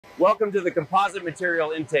Welcome to the composite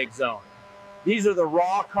material intake zone. These are the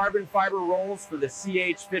raw carbon fiber rolls for the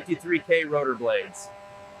CH-53K rotor blades.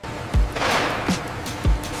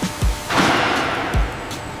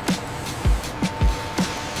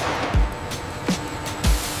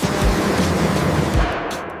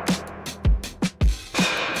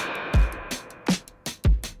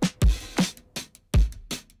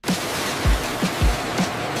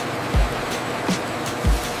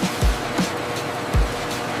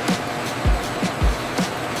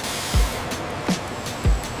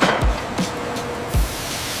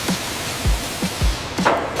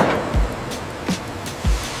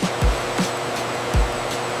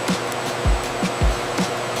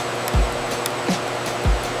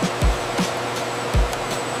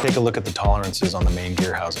 Take a look at the tolerances on the main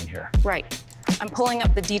gear housing here. Right. I'm pulling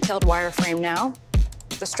up the detailed wireframe now.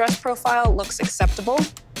 The stress profile looks acceptable.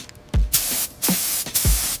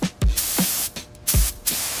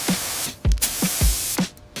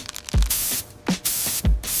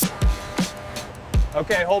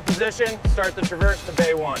 Okay, hold position, start the traverse to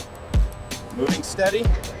bay 1. Moving steady.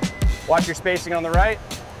 Watch your spacing on the right.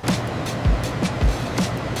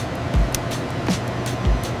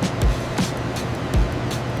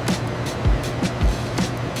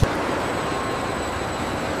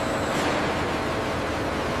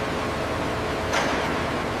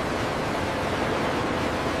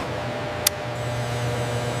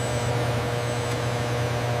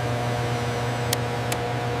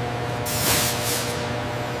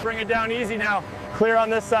 Bring it down easy now. Clear on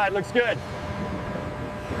this side, looks good.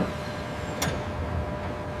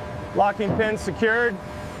 Locking pin secured.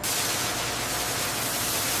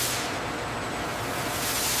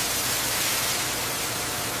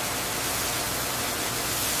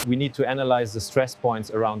 We need to analyze the stress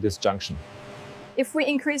points around this junction. If we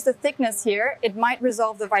increase the thickness here, it might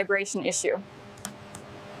resolve the vibration issue.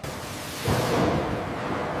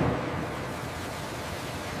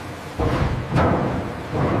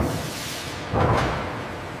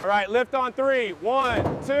 All right, lift on 3.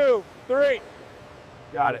 1, 2, 3.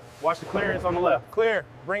 Got it. Watch the clearance on the left. Clear.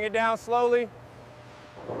 Bring it down slowly.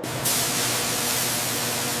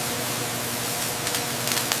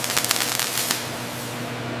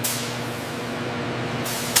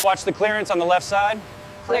 Watch the clearance on the left side.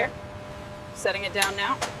 Clear. Setting it down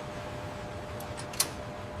now.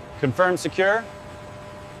 Confirm secure.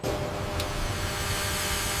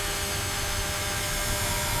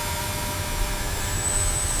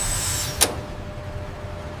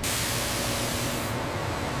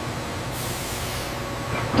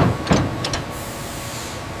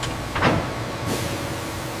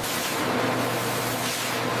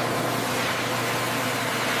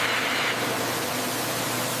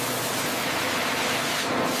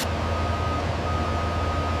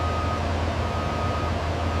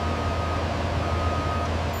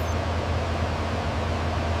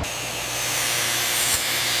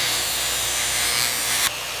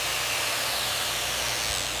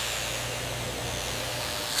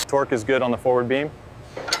 Torque is good on the forward beam.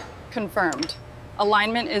 Confirmed.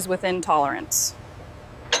 Alignment is within tolerance.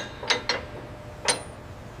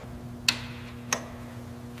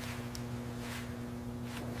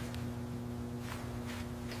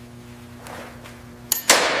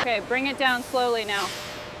 Okay, bring it down slowly now.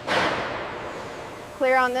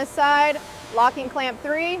 Clear on this side, locking clamp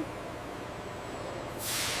 3.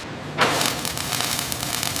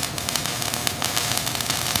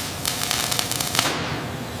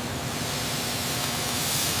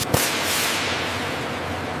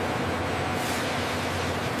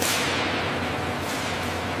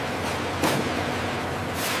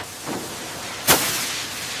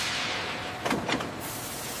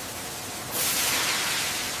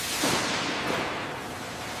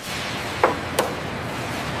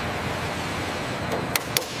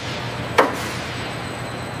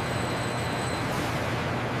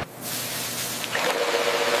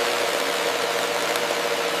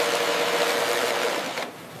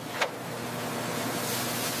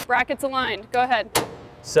 Brackets aligned. Go ahead.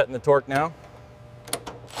 Setting the torque now.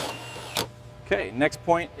 Okay, next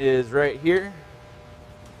point is right here.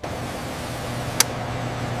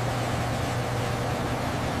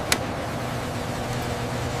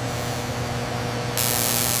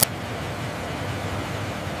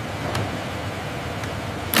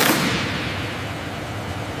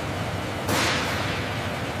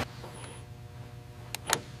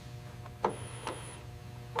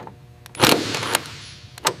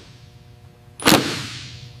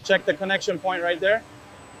 Check the connection point right there.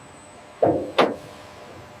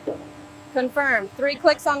 Confirmed. 3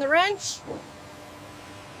 clicks on the wrench.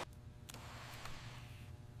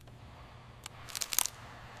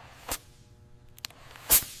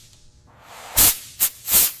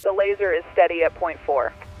 laser is steady at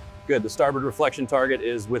 0.4. Good, the starboard reflection target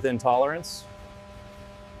is within tolerance.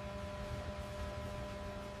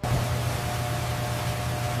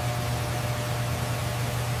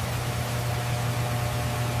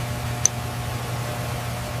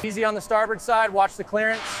 Easy on the starboard side, watch the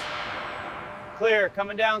clearance. Clear,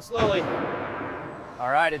 coming down slowly. All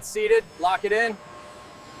right, it's seated, lock it in.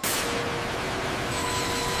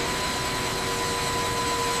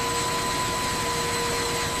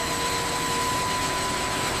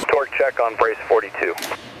 Torque check on brace 42.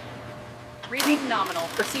 Reading nominal.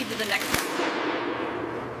 Proceed to the next one.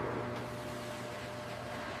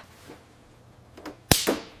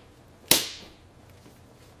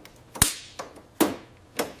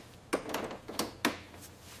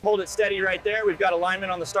 Hold it steady right there. We've got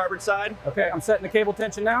alignment on the starboard side. Okay, I'm setting the cable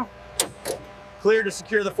tension now. Clear to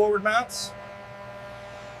secure the forward mounts.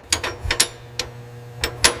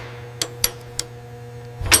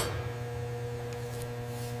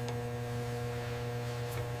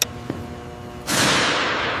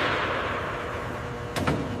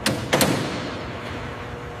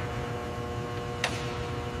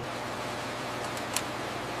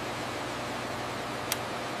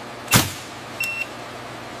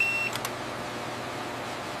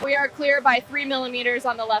 We are clear by 3 millimeters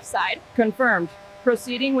on the left side. Confirmed.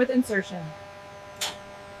 Proceeding with insertion.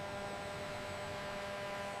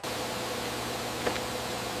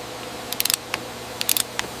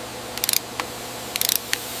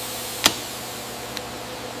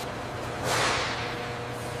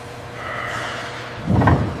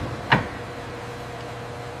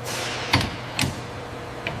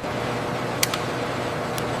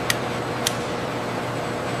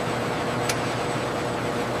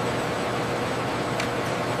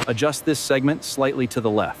 Adjust this segment slightly to the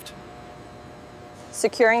left.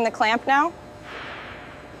 Securing the clamp now.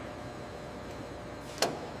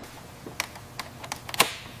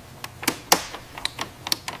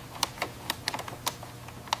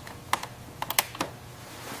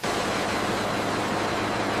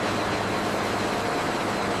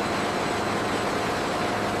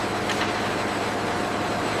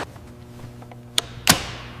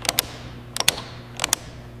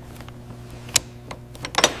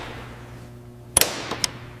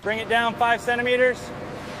 Bring it down 5 centimeters.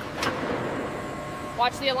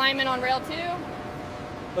 Watch the alignment on rail 2.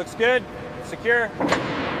 Looks good, secure.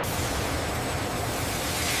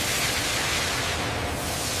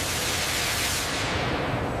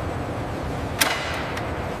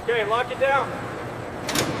 Okay, lock it down.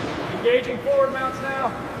 Engaging forward mounts now.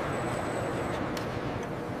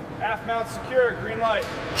 Aft mount secure, green light.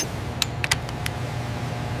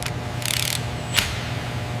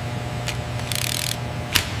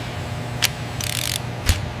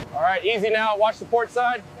 All right, easy now, watch the port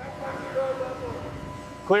side.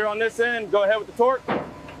 Clear on this end, go ahead with the torque.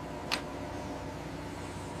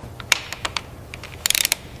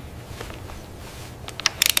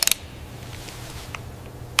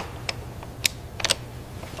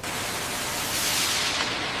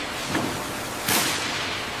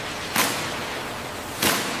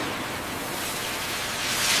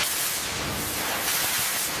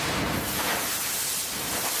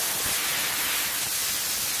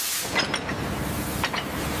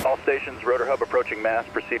 All stations, rotor hub approaching mast,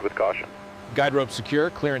 proceed with caution. Guide rope secure,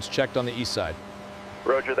 clearance checked on the east side.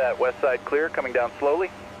 Roger that, west side clear, coming down slowly.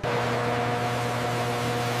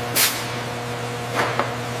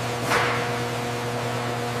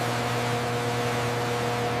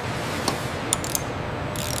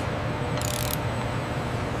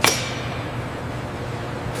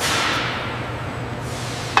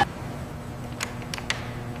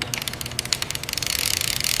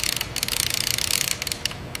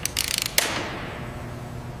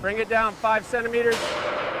 Bring it down 5 centimeters.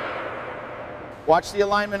 Watch the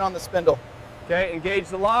alignment on the spindle. Okay, engage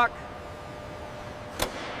the lock.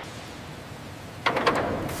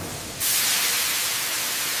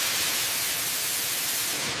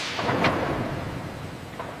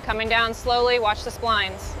 Coming down slowly, watch the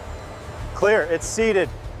splines. Clear, it's seated.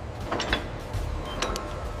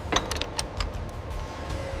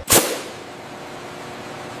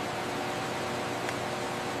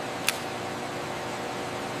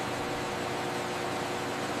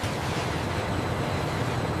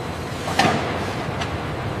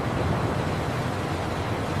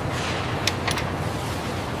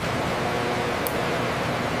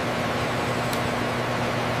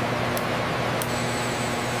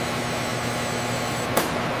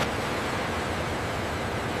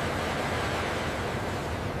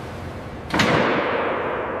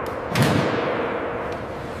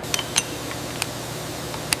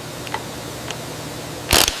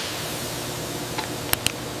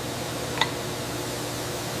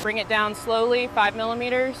 Bring it down slowly, 5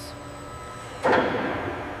 millimeters.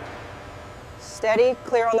 Steady,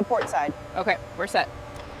 clear on the port side. Okay, we're set.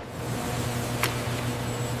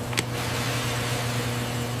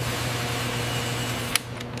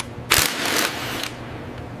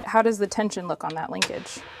 How does the tension look on that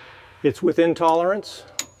linkage? It's within tolerance,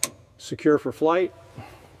 secure for flight.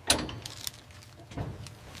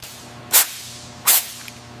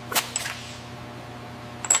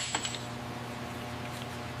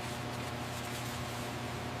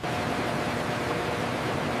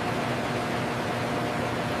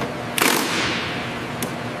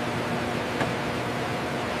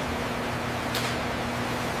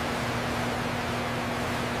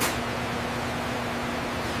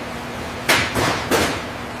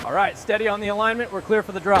 All right, steady on the alignment. We're clear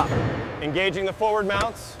for the drop. Engaging the forward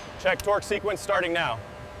mounts. Check torque sequence starting now.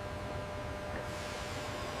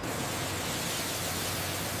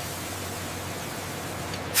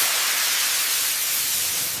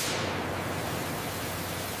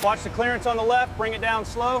 Watch the clearance on the left, bring it down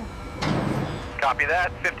slow. Copy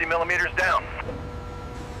that, 50 millimeters down.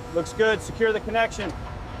 Looks good, secure the connection.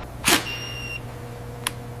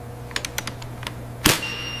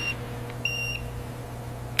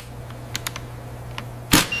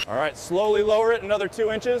 All right, slowly lower it another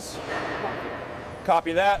 2 inches.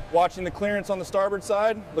 Copy that. Watching the clearance on the starboard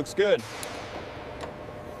side. Looks good.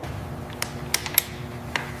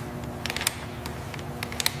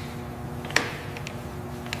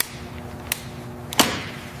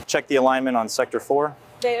 Check the alignment on sector 4.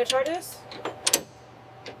 Data charges?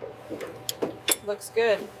 Looks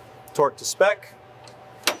good. Torque to spec.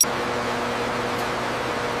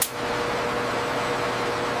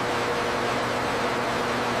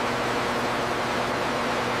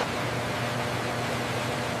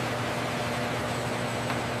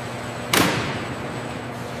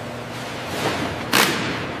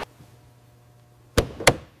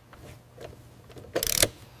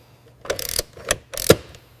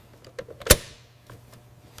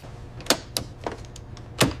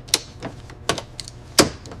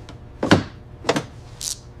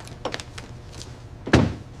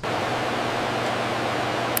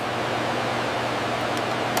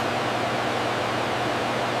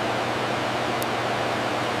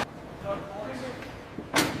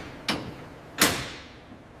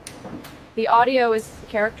 The audio is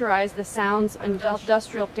characterized the sounds and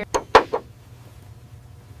industrial.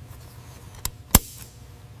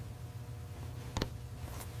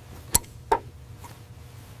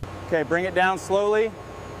 Okay, bring it down slowly.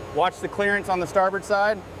 Watch the clearance on the starboard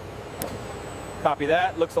side. Copy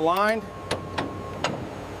that, looks aligned.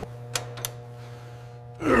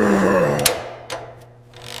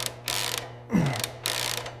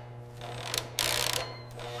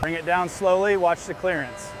 Bring it down slowly, watch the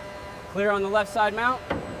clearance. Clear on the left side mount.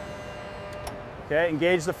 Okay,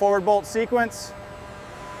 engage the forward bolt sequence.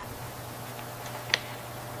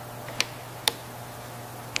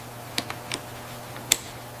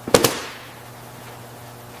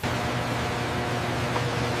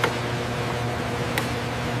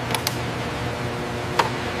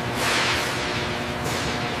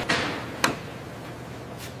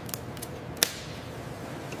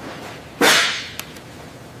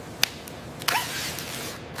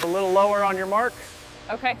 A little lower on your mark.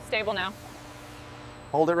 Okay, stable now.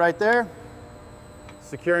 Hold it right there.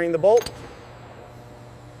 Securing the bolt.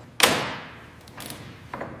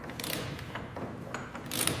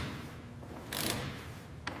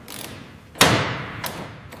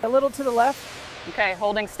 A little to the left. Okay,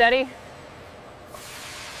 holding steady.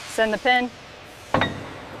 Send the pin.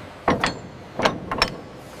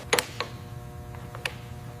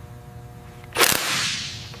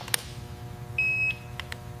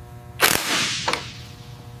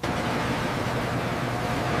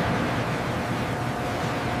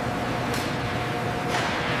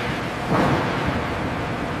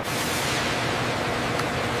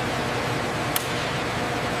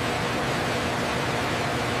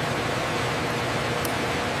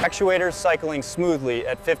 Actuators cycling smoothly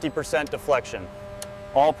at 50% deflection.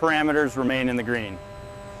 All parameters remain in the green.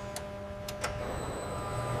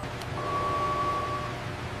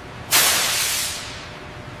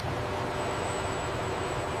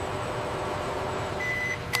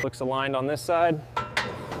 Looks aligned on this side.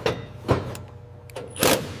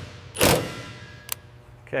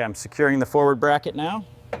 Okay, I'm securing the forward bracket now.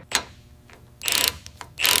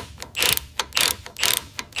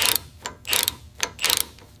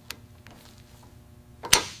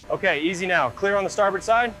 Okay, easy now. Clear on the starboard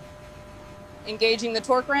side. Engaging the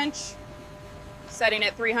torque wrench, setting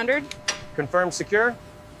at 300. Confirm secure.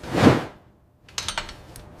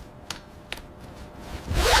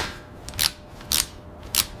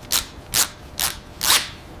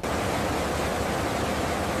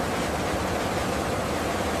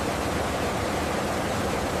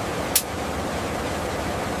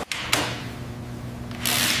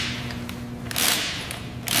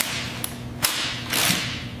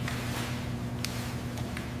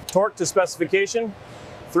 Torque to specification,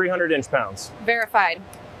 300 inch-pounds. Verified.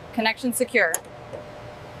 Connection secure.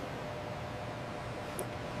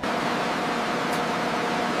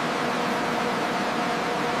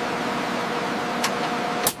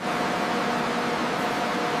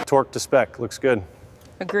 Torque to spec, looks good.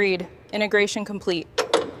 Agreed. Integration complete.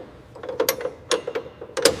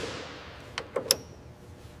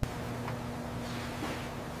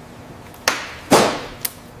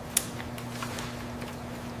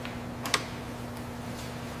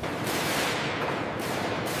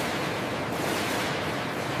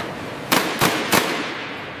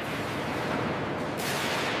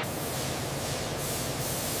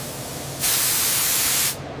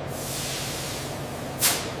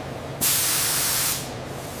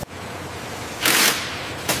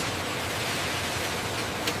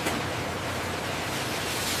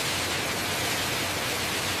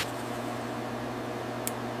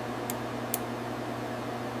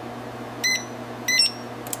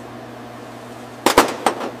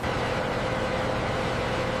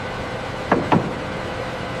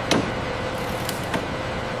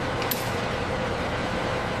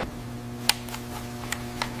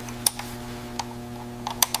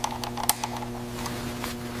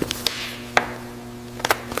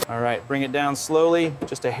 All right, bring it down slowly,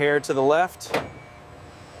 just a hair to the left.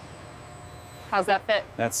 How's that fit?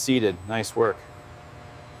 That's seated, nice work.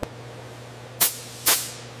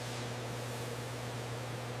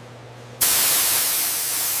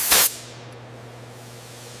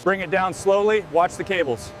 Bring it down slowly, watch the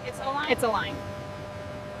cables. It's aligned. It's aligned.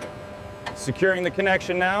 Securing the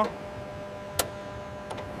connection now.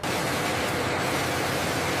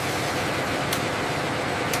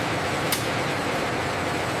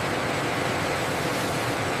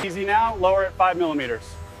 Easy now, lower at 5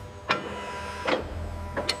 millimeters.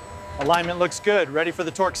 Alignment looks good, ready for the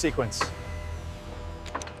torque sequence.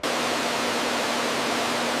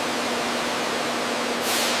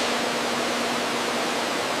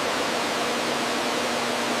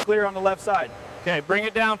 Clear on the left side. Okay, bring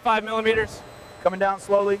it down 5 millimeters. Coming down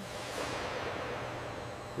slowly.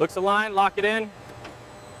 Looks aligned, lock it in.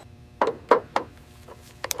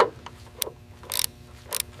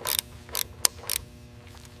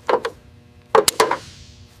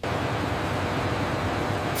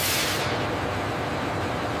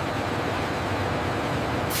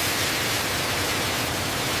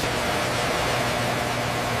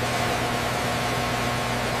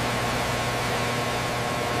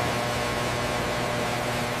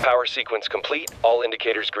 Power sequence complete, all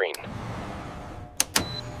indicators green.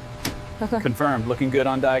 Confirmed, looking good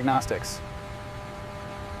on diagnostics.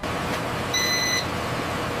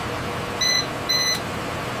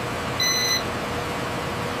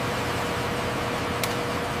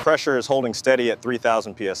 Pressure is holding steady at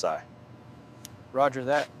 3,000 psi. Roger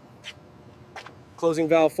that. Closing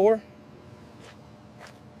valve 4.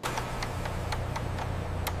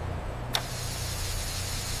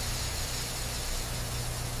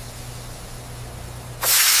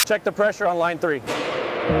 Check the pressure on line 3.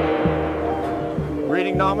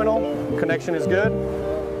 Reading nominal, connection is good.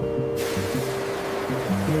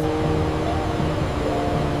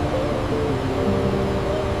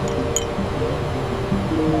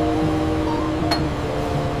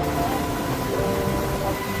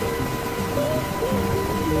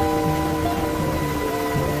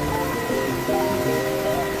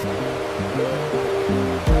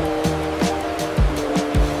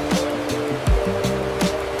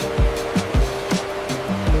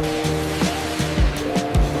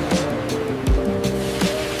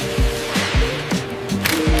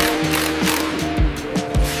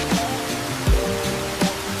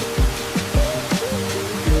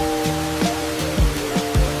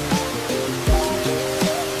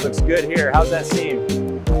 Looks good here. How's that seam?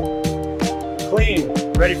 Clean,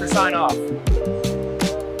 ready for sign off.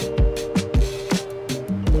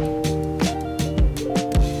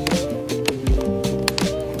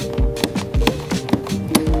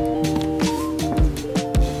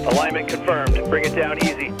 Alignment confirmed. Bring it down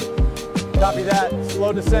easy. Copy that.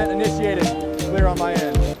 Slow descent initiated. Clear on my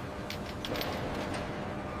end.